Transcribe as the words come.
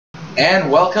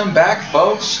And welcome back,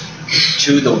 folks,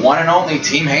 to the one and only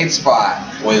Team Hate Spot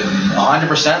with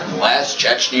 100% less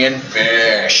Chechnyan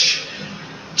fish.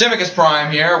 Timicus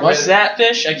Prime here. What's that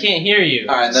fish? I can't hear you.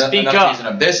 All right, Speak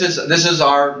up. This is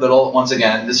our little, once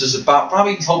again, this is about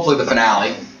probably hopefully the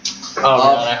finale. Oh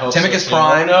God, I hope Timicus so.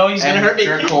 Prime. Oh, no, he's gonna hurt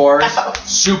me. Course,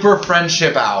 Super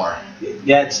Friendship Hour.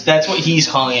 That's what he's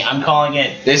calling it. I'm calling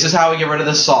it. This is how we get rid of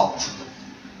the salt.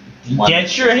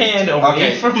 Get your hand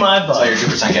away from my butt. So you're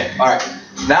 2% gay. Alright,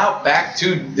 now back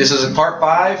to, this is part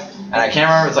 5, and I can't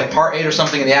remember, it's like part 8 or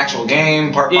something in the actual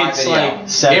game, part 5 It's video. like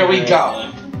 7. Here we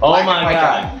go. Oh Black my and white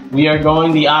God. guy. We are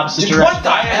going the opposite Dude, direction. what the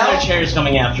Why are hell? there chairs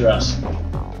coming after us?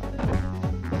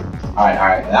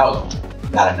 Alright, that was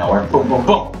out of nowhere. Boom, boom,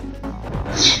 boom.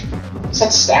 What's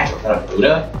that statue? Is that a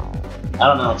Buddha? I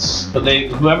don't know. But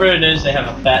whoever it is, they have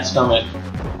a fat stomach.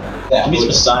 Yeah, He's Buddha.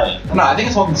 beside it. No, I think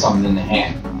it's holding something in the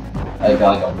hand. Like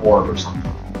a orb or something.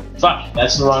 Fuck,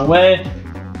 that's the wrong way.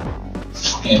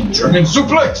 Fucking German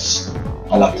suplex!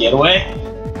 I love Get away.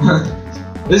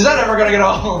 Is that ever gonna get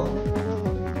old?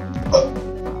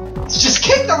 Just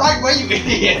kick the right way, you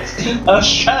idiot! I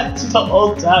was trying to the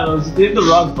whole time. I was hitting the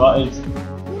wrong buttons.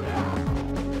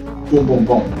 Boom, boom,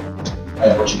 boom.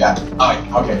 Alright, what you got?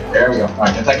 Alright, okay, there we go.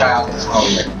 Alright, get that guy out. This one over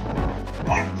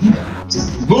here.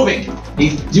 He's moving.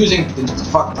 He's using the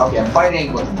fuck. Okay, I'm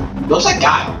fighting with. Looks like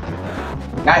Guile.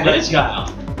 What is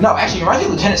Guile? No, actually, he reminds me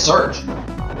of Lieutenant Surge.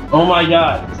 Oh my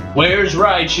God. Where's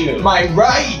Raichu? My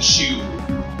Raichu!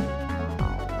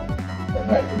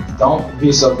 Right, don't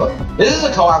be so close. This is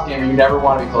a co-op game and you never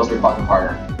want to be close to your fucking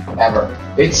partner. Ever.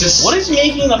 It's just... What is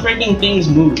making the freaking things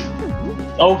move?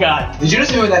 Oh God. Did you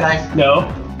just hit me with that knife? No.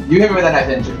 You hit me with that knife,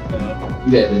 didn't you? No.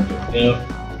 You did, didn't you? No.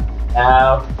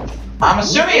 Ow. I'm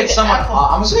assuming it's someone...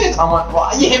 I'm assuming it's someone...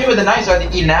 Well, you hit me with a knife so I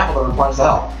had to eat an apple to replenish the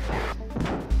health.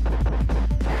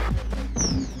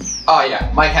 Oh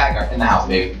yeah, Mike Haggart in the house,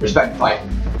 baby. Respect the fight.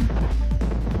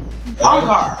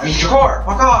 Ankar! I mean, Jakor!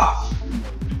 Fuck off!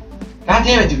 God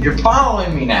damn it, dude, you're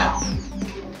following me now.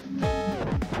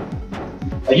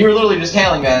 Like, you were literally just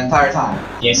tailing me that entire time.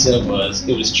 Yes, it was.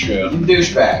 It was true. You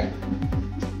douchebag.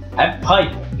 I have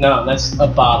pipe. No, that's a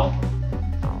bottle.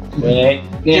 Wait.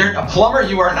 You're a plumber,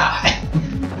 you are not.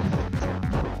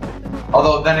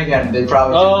 Although, then again, they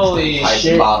probably Holy just ice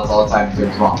shit. bottles all the time because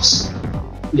they're drunks.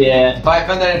 Yeah. If I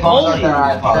offend any plumbers out there,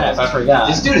 I apologize. Crap, I forgot.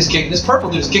 This dude is kicking, this purple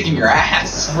dude is kicking your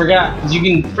ass. I forgot, because you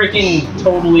can freaking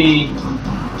totally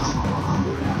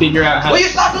figure out how Will you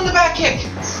stop doing the back kick?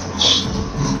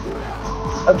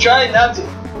 I'm trying not to.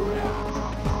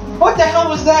 What the hell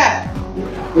was that?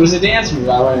 It was a dance move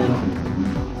I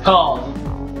learned. Called.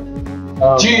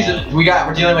 Oh, Jesus, man.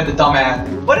 we're dealing with the dumbass.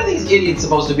 What are these idiots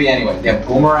supposed to be anyway? They have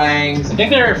boomerangs. I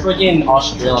think they're freaking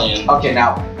Australian. Okay,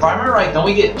 now, if I remember right, don't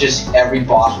we get just every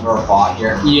boss we've ever fought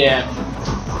here? Yeah.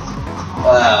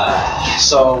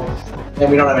 So, then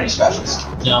we don't have any specials.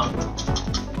 No.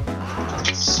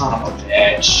 Son of a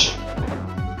bitch.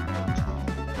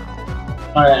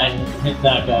 Alright, I can hit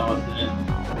that guy with it.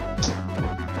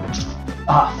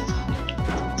 Ah.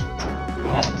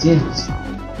 God damn it.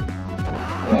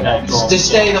 Okay, cool. Just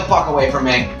stay the fuck away from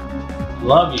me.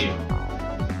 Love you.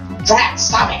 Drak,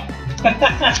 stop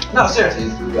it! No,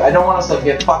 seriously, I don't want us to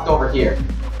get fucked over here.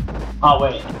 Oh,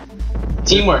 wait.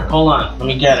 Teamwork, hold on. Let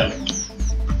me get him.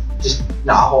 Just,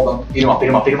 nah, hold him. Beat him up, beat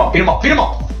him up, beat him up, beat him up, beat him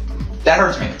up! That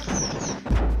hurts me.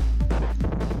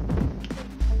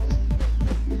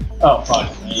 Oh, fuck.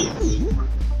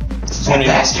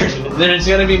 Bastard. There's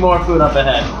gonna be more food up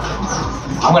ahead.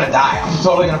 I'm gonna die. I'm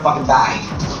totally gonna fucking die.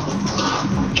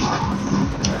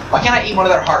 Why can't I eat one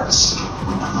of their hearts?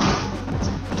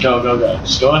 Go, go, go.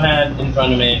 Just go ahead in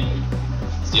front of me.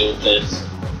 Let's deal with this.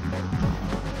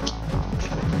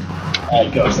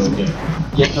 Alright, go, go, go.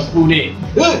 Get the food in.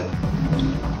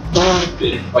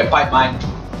 Wait, fight mine.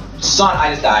 Son, I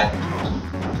just died.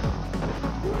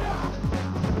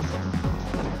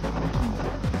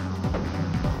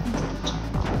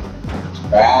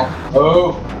 Bad.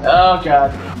 Oh. Oh,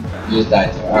 God. You just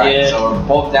died too. Alright, Yeah. so we're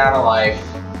both down to life.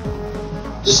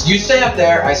 Just, you stay up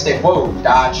there, I stay, whoa,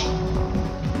 dodge.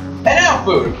 And now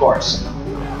food, of course.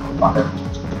 Fucker.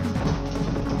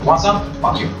 Want some?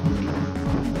 Fuck you.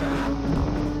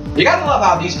 You gotta love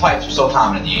how these pipes were so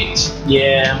common in the 80s.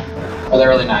 Yeah. Or the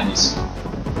early 90s.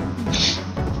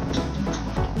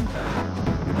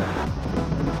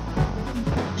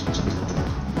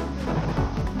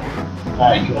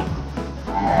 Alright, cool.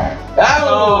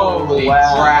 Holy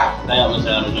crap. That was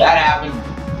out of That happened.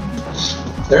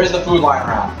 There is the food lying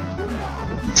around.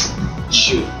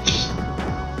 Shoot.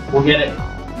 We'll get it.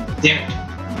 Damn it.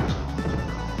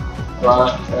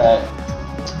 Alright.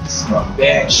 Son of a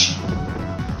bitch.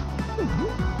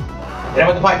 Hit him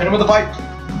with the pipe, hit him with the pipe!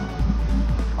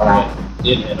 Or not.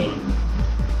 Did hit him.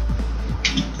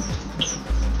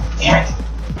 Damn it!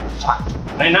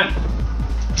 99.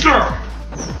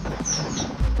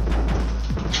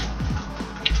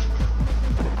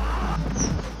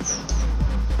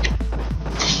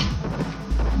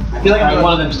 I feel like I'm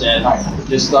one of them's dead. Alright,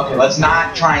 just, okay, let's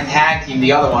not try and tag team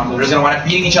the other one. We're just gonna wind up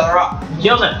beating each other up.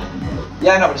 Killed him.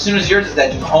 Yeah, no, but as soon as yours is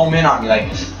dead, just home in on me,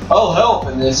 like, oh, help!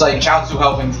 And it's like, Chaozu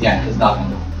helping to the end, there's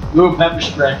nothing. Ooh, pepper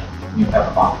spray. You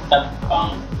pepper bomb. Pepper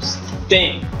bomb.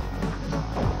 Sting.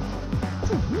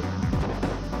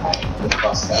 Alright, let's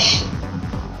bust that.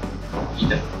 Eat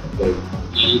the food.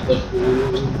 Eat the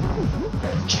food.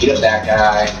 Eat up that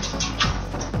guy.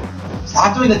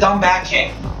 Stop doing the dumb back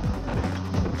kick.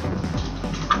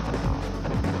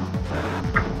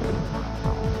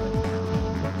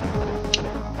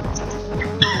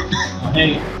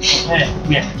 Hey,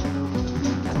 come here.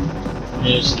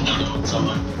 There's another one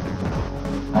somewhere.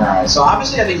 Alright, so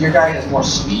obviously I think your guy has more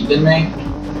speed than me.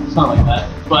 It's not like that.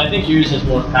 But I think yours has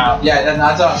more power. Yeah,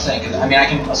 that's what I'm saying. 'Cause, I mean, I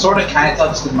can sort of kind of tell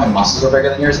just because my muscles are bigger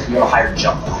than yours, and you have a higher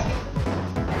jump than I do.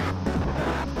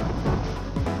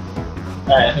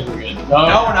 Alright, I think we're good.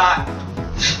 No, we're not.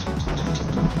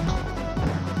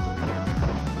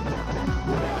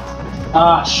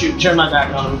 Ah, shoot. Turn my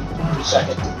back on him for a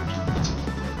second.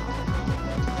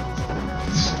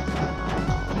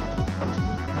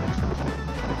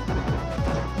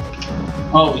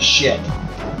 Holy shit.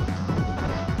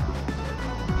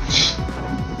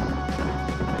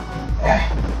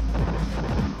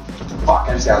 Fuck, I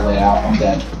just got laid out. I'm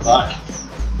dead. Fuck.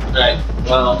 Alright,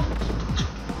 well.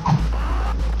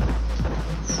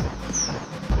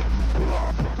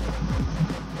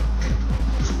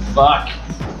 Fuck.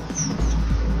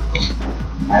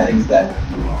 I think he's dead.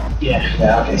 Yeah.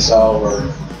 Yeah, okay, so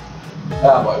we're...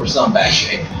 Oh boy, we're still in bad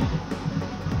shape.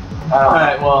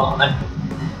 Alright, well, I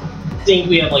think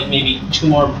we have like maybe 2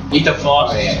 more Eat the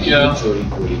bosses to go. Eat food.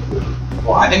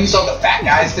 Well, I think we still have the fat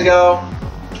guys to go.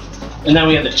 And then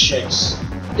we have the chicks.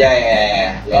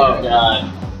 Yeah. Oh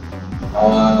god.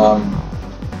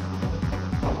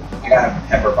 I got a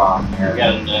pepper bomb here. We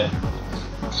got a knife.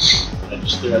 I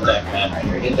just threw at that guy. Alright,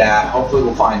 here, hit that. Hopefully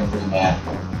we'll find the green man.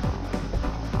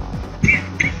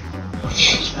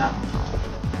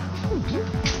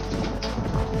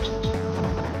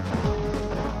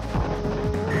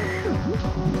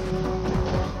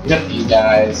 We got these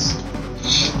guys.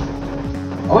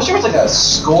 I wish there was like a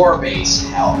score-based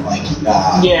help, like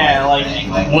yeah, like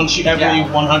thing, like once you every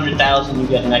yeah. 100,000 you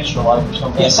get an extra life or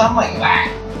something. Yeah, something like that.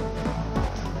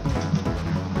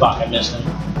 Fuck, I missed him.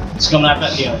 It's coming after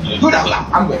that healing, dude. Hula,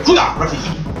 I'm good. Hula,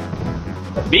 Rafiki.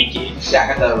 Rafiki? Yeah, I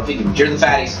got the Rafiki. Here's the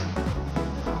fatties.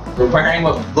 We're wearing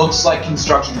what looks like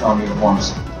construction drone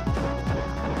uniforms.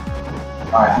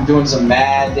 Alright, I'm doing some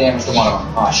mad damage to one of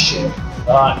them. Oh shit.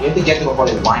 You have to get them before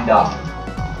they wind up.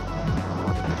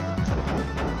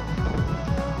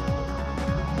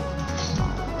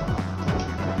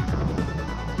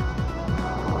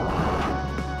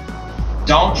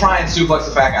 Don't try and suplex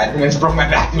the fat guy. I think I just broke my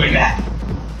back doing that.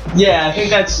 Yeah, I think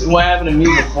that's what happened to me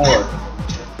before.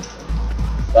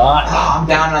 Fuck. Oh, I'm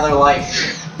down another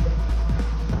life.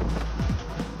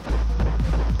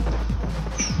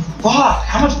 Fuck!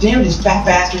 How much damage does fat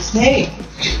bastards take?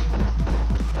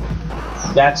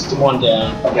 That's the one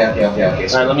down. Okay.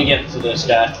 Alright, let me get to this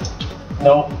guy.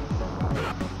 Nope.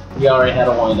 He already had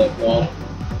a wind-up going.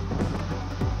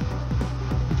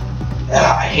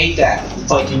 I hate that.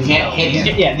 It's like you can't hit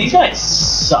him. Yeah, these guys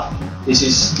suck. This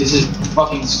is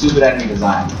fucking stupid enemy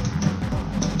design.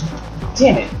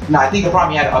 Damn it. No, I think the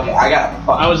problem you had. Okay, I got to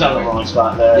fucking. I was on the wrong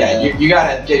spot there. Yeah, you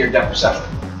gotta get your depth perception.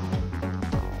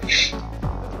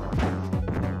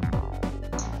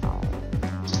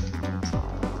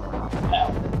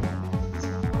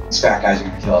 These fat guys are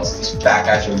gonna kill us. These fat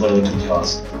guys are literally gonna kill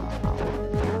us.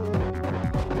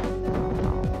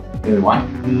 Did we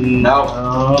win?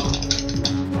 No.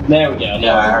 There we go.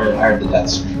 Yeah, I heard the death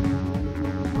scream.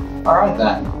 Alright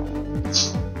then.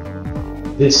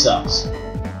 This sucks.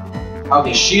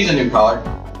 Okay, she's a new color.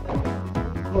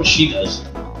 What she does.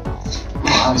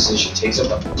 Obviously, she takes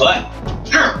up the butt.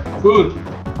 Food.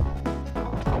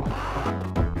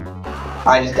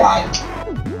 I just died.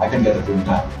 I couldn't get the food in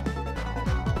time.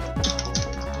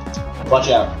 Watch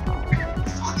out.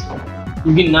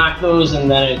 You can knock those and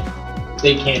then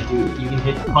they can't do it. You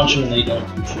can punch them and they don't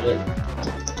do shit.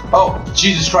 Oh,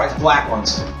 Jesus Christ, black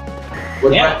ones.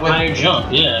 With Higher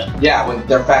jump, yeah. Yeah, when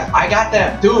they're fast. I got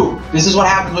them, dude. This is what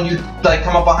happens when you like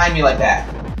come up behind me like that.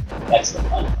 That's the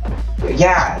fun.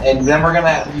 Yeah, and then we're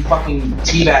gonna fucking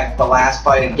teabag the last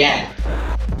fight again.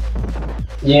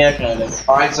 Yeah, kind of.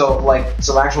 Alright, so, like,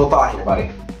 some actual thought here,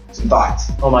 buddy. Some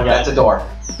thoughts. Oh my god. That's a door.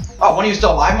 Oh, one of you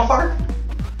still alive, motherfucker?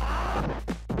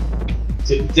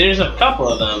 There's a couple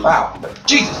of them. Wow.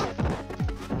 Jesus.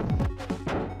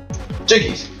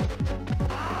 Jiggies.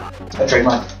 That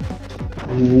trademark?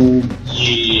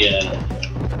 Yeah.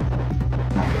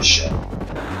 Oh, shit.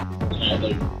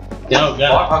 Yeah, oh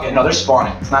god. Okay, no, they're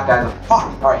spawning. It's not guys.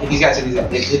 Fuck. Alright, hit these guys, hit these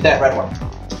guys. Hit that red one.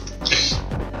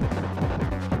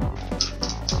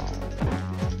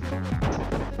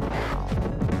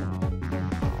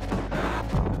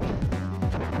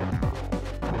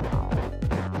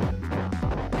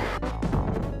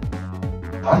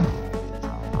 Huh?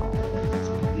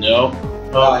 Nope.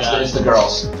 Oh, God. it's the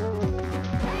girls.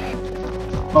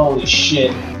 Holy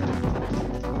shit. I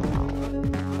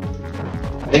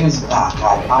think it's. Ah,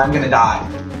 God, I'm gonna die.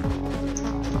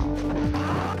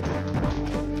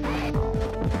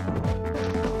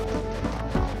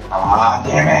 Ah,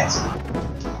 damn it.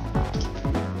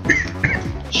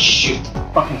 Shoot.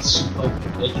 Fucking super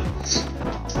bitch.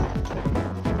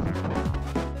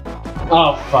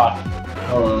 Oh, fuck.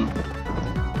 Hold on.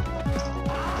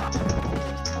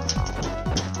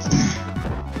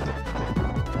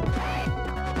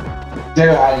 Dude,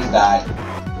 I just died.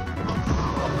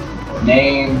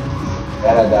 Name.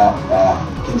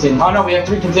 Continue. Oh no, we have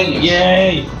 3 continues.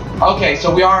 Yay! Okay,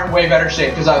 so we are in way better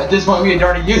shape because at this point we had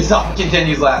already used all the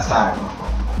continues last time.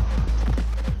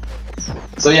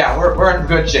 So yeah, we're in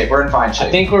good shape. We're in fine shape.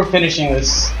 I think we're finishing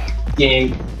this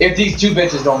game. If these 2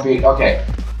 bitches don't beat, okay.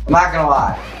 I'm not gonna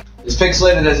lie. As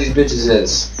pixelated as these bitches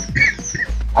is,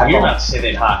 You're about to say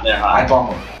they're hot. They're hot. I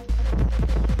bump them.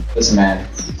 Listen, man.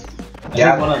 I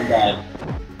think one of them died.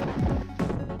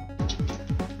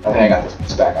 I think I got this.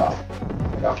 Just back off.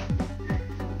 There we go.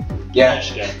 Yeah,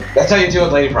 Sure. that's how you deal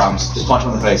with lady problems. Just punch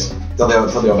them in the face. Till they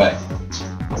obey.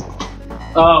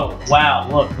 Oh, wow.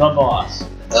 Look, the boss.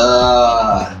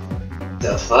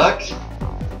 The fuck?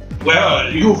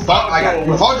 Well, you found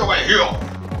you found your way here.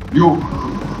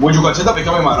 Would you consider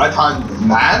becoming my right-hand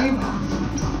man?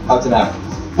 How's it happen?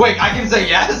 Wait, I can say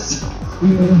yes?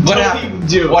 What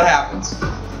happens? do? What happens?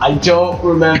 I don't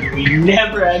remember. We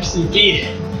never actually beat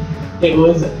it. It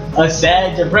was a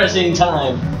sad, depressing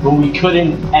time when we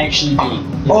couldn't actually beat.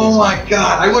 Oh my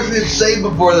god, I wish we had saved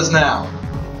before this now.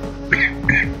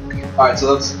 Alright,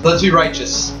 so let's be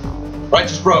righteous.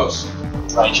 Righteous bros.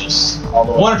 Righteous. All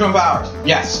the way. Wonder Twin powers.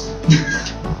 Yes.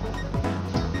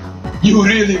 You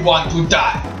really want to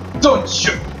die, don't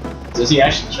you? Does he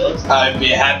actually kill us? I'd be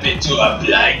happy to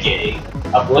oblige.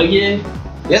 Obligate?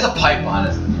 He has a pipe on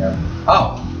it. Yeah.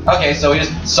 Oh, okay, so he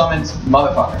just summons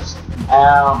motherfuckers.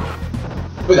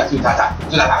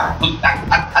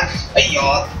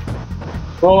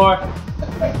 Four.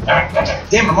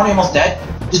 Damn, I'm already almost dead.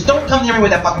 Just don't come near me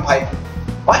with that fucking pipe.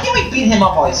 Why can't we beat him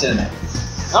up while he's sitting there?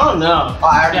 I don't know. Oh,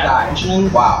 I already Yeah, died.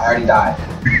 mentioning- Wow, I already died.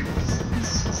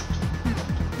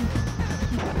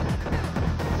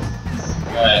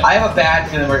 Right. I have a bad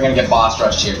feeling we're gonna get boss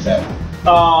rushed here too.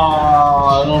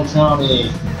 Oh, don't tell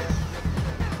me.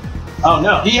 Oh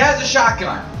no. He has a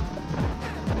shotgun.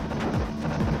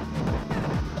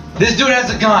 This dude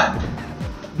has a gun.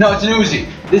 No, it's an Uzi.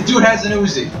 This dude has an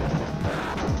Uzi.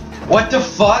 What the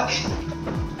fuck?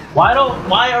 Why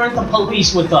aren't the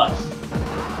police with us?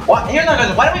 What? Here's my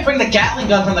question. Why don't we bring the Gatling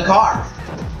gun from the car?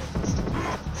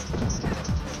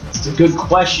 It's a good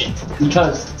question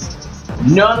because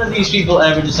none of these people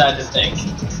ever decide to think.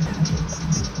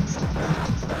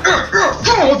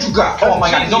 Come on, what you got? Oh my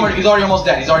god, he's already almost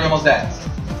dead. He's already almost dead.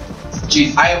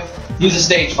 Jeez, he's a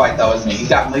stage fight though, isn't he? He's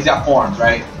got forms,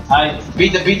 right?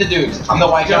 Beat the dudes. I'm the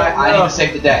white guy. I need to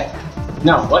save the day.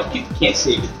 No, what? You can't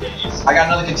save the days. I got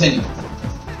another continue.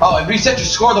 Oh, and reset your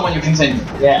score the one you continue.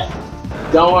 Yeah.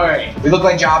 Don't worry. We look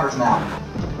like jobbers now.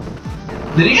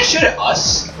 Did he just shoot at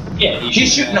us? Yeah.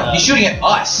 He's shooting at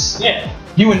us. Yeah.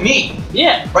 You and me.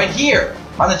 Yeah. Right here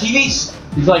on the TVs.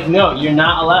 He's like, no, you're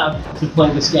not allowed to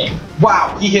play this game.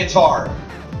 Wow, he hits hard.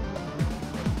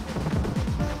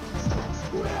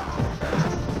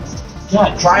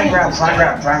 God, Try and grab him.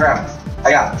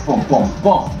 I got it. Boom, boom,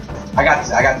 boom. I got this.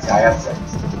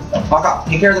 No, fuck off.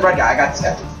 Take care of the red guy. I got this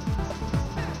guy.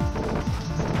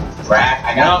 Drak,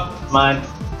 I got Nope, mine.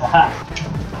 Aha.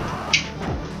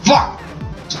 it.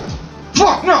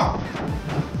 Fuck, no.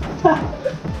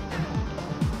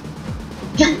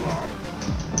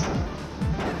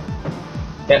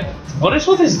 Yeah. What is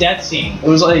with his death scene? It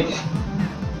was like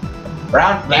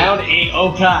Round 8.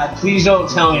 Oh god, please don't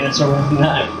tell me that's a round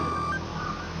 9.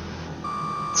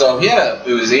 So he had a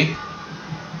Uzi.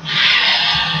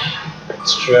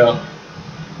 It's true.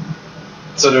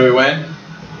 So do we win?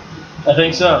 I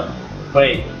think so.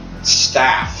 Wait.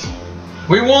 Staff.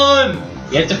 We won!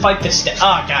 You have to fight the staff.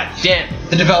 Oh, god damn.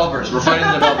 The developers. We're fighting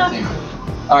the development team.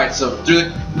 Alright, so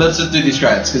let's just do these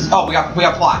credits. Cause we got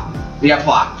plot. We got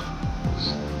plot.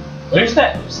 Where's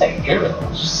that girl?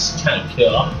 Just kind of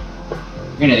kill off.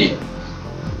 You're an idiot.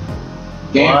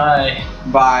 Game Why?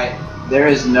 by there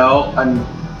is no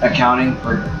accounting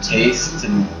for taste to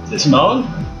Timon?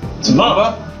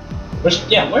 Tumba? Where's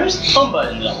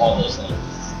Tumba in all this thing?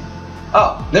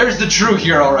 Oh, there's the true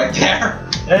hero right there.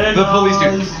 The police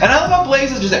dude. And I love how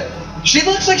Blaze is just there. She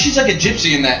looks like she's like a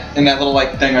gypsy in that little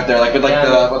like thing right there, like with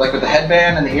with the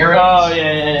headband and the earrings. Oh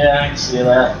yeah, I can see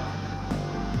that.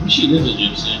 She is a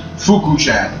gypsy.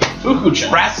 Fuku-chan.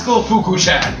 Fuku-chan. Rascal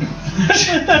Fuku-chan.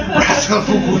 Rascal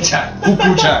Fuku-chan.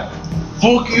 Fuku-chan.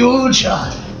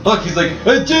 Fuku-chan. Look, he's like,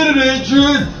 I did it,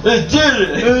 Adrian! I did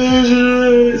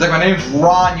it! He's like, my name's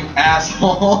Ron, you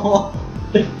asshole.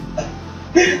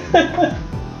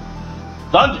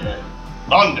 Thunder.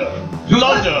 Whose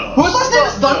last name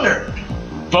is Thunder?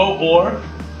 Bo-Or.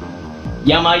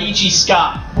 Yamaichi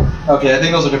Scott. Okay, I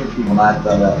think those are different people, not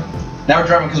now we're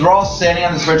driving, because we're all standing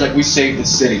on this bridge like we saved the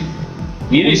city.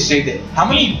 We saved it. How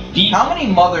many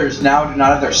mothers now do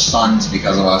not have their sons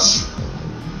because of us?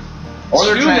 Or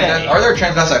they're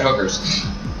transvestite hookers.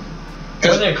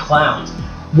 Or they're clowns.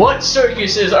 What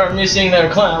circuses are missing their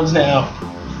clowns now?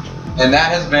 And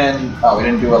that has been we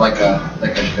didn't do it like a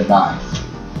goodbye.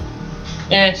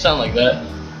 Eh, sound like that.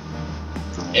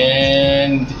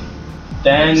 And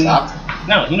then Stopped?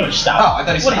 No, he never stopped. Oh, I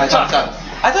thought he stopped.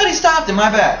 I thought he stopped in my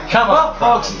bad. Come on,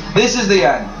 folks. This is the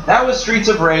end. That was Streets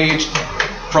of Rage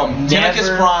from Timothy's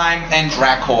Prime and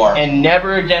Drak. And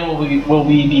never again will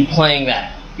we be playing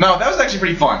that. No, that was actually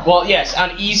pretty fun. Well, yes,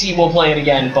 on easy we'll play it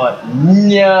again, but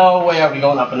no way are we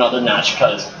going up another notch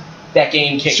because that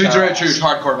game kicked Streets of Rage 2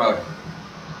 hardcore mode.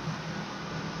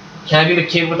 Can I be the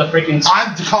kid with the freaking?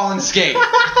 I'm calling Skate.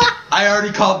 I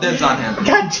already called dibs on him.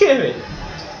 God damn it!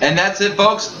 And that's it,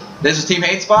 folks. This is Team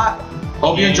Hate Spot.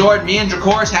 Hope you enjoyed me and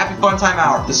Dracoris. Happy fun time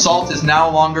hour. The salt is no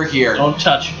longer here. Don't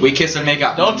touch me. We kiss and make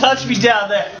up. Don't touch me down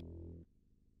there.